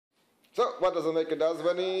So, what does a maker does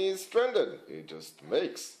when he's stranded? He just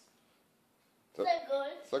makes. So,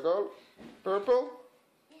 circle. Purple.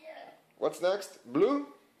 Yeah. What's next? Blue.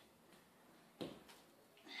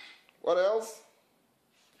 What else?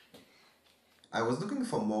 I was looking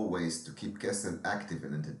for more ways to keep Kesem active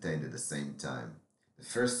and entertained at the same time. The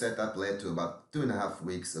first setup led to about 2.5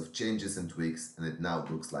 weeks of changes and tweaks, and it now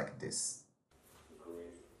looks like this.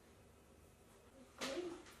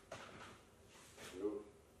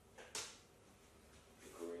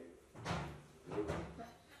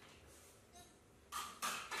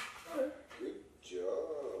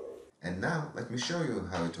 And now, let me show you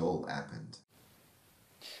how it all happened.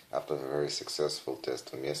 After a very successful test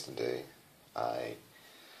from yesterday, I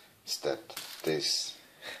stepped this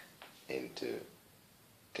into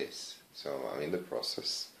this. So I'm in the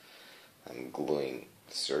process. I'm gluing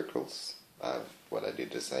the circles. What I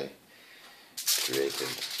did is I created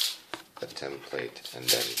a template and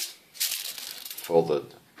then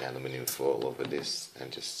folded the aluminum foil over this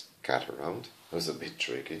and just cut around. It was a bit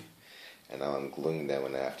tricky. And now I'm gluing them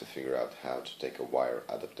and I have to figure out how to take a wire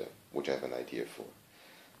out of them, which I have an idea for.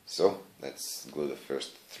 So let's glue the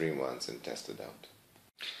first 3 ones and test it out.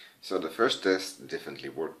 So the first test definitely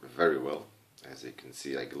worked very well. As you can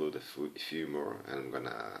see, I glued a few more and I'm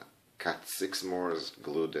gonna cut 6 more,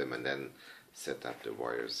 glue them and then set up the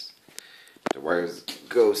wires. The wires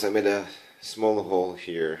goes, I made a small hole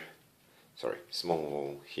here,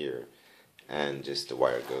 and just the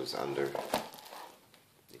wire goes under,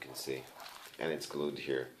 you can see, and it's glued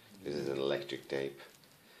here. This is an electric tape,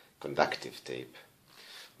 conductive tape.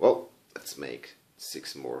 Well, let's make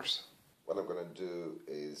 6 more. What I'm gonna do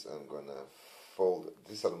is I'm gonna fold,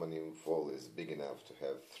 this aluminum foil is big enough to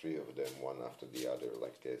have 3 of them, one after the other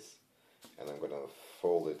like this. And I'm gonna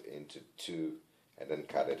fold it into 2 and then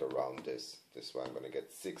cut it around this. This way I'm gonna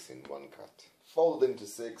get 6 in one cut. Fold it into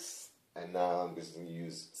 6 and now I'm just gonna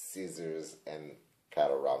use scissors and cut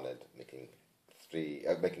around it, making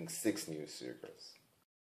 6 new circles.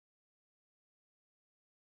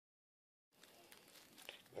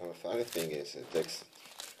 Now the funny thing is it's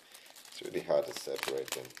really hard to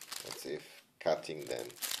separate them. Let's see if cutting them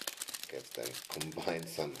gets them combined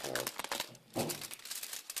somehow.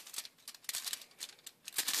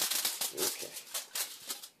 Okay.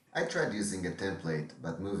 I tried using a template,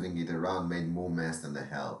 but moving it around made more mess than the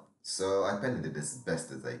help, so I painted it as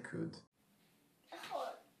best as I could.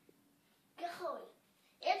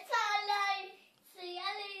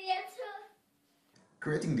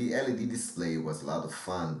 Creating the LED display was a lot of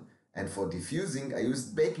fun, and for diffusing I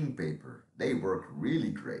used baking paper. They work really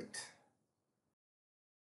great.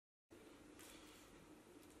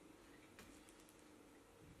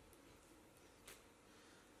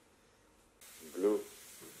 Blue.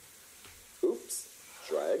 Oops.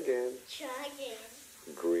 Try again.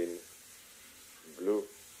 Green. Blue.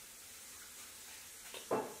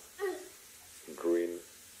 Green.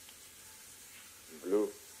 Blue.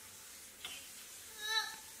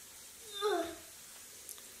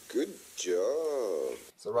 Good job.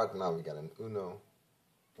 So right now we got an Uno.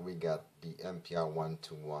 We got the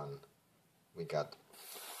mpr121. We got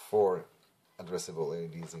 4 addressable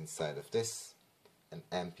LEDs inside of this. An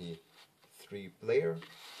mp3 player,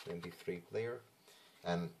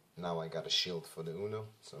 and now I got a shield for the Uno,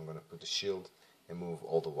 so I'm gonna put the shield and move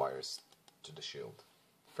all the wires to the shield.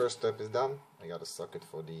 First step is done. I got a socket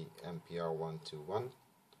for the mpr121,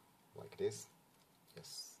 like this.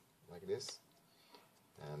 Yes, like this.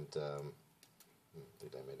 And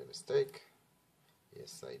did I make a mistake?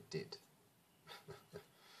 Yes, I did.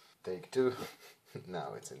 Take 2.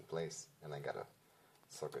 Now it's in place, and I got a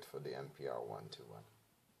socket for the mpr121.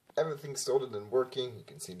 Everything's soldered and working. You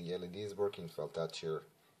can see the LEDs working. If I'll touch here,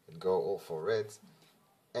 it go all 4 reds.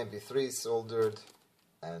 MP3 is soldered,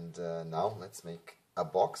 and now let's make a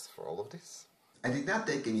box for all of this. I did not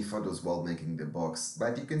take any photos while making the box,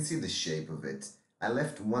 but you can see the shape of it. I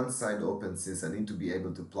left one side open since I need to be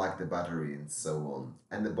able to plug the battery and so on,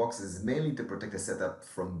 and the box is mainly to protect the setup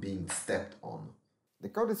from being stepped on. The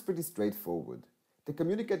code is pretty straightforward. To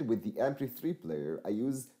communicate with the mp3 player, I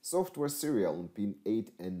use software serial on pin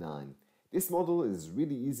 8 and 9. This model is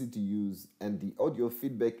really easy to use and the audio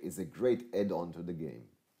feedback is a great add-on to the game.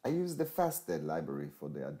 I use the FastLED library for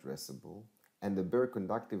the addressable and the bare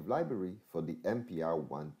conductive library for the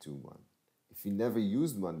mpr121. If you never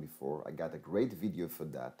used one before, I got a great video for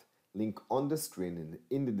that, link on the screen and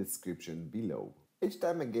in the description below. Each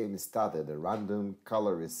time a game is started, a random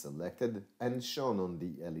color is selected and shown on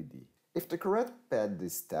the LED. If the correct pad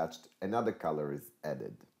is touched, another color is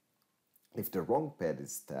added. If the wrong pad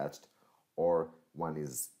is touched or one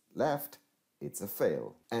is left, it's a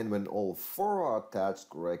fail. And when all 4 are attached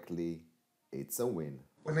correctly, it's a win.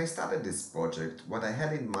 When I started this project, what I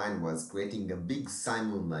had in mind was creating a big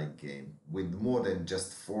Simon-like game with more than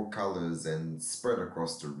just 4 colors and spread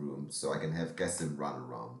across the room so I can have Kesem run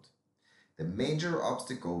around. The major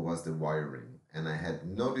obstacle was the wiring, and I had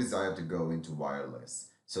no desire to go into wireless.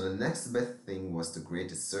 So the next best thing was to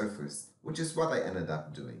create a surface, which is what I ended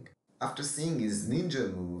up doing. After seeing his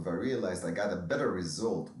ninja move, I realized I got a better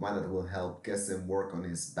result, one that will help Kesem work on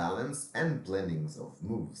his balance and plannings of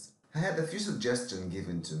moves. I had a few suggestions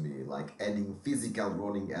given to me, like adding physical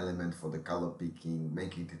rolling element for the color picking,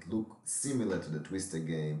 making it look similar to the Twister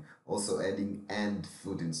game, also adding and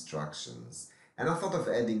foot instructions. And I thought of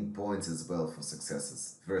adding points as well for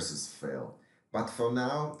successes versus fail. But for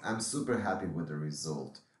now, I'm super happy with the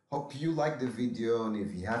result. Hope you liked the video, and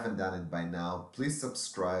if you haven't done it by now, please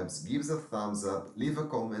subscribe, give us a thumbs up, leave a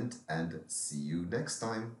comment, and see you next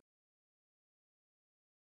time.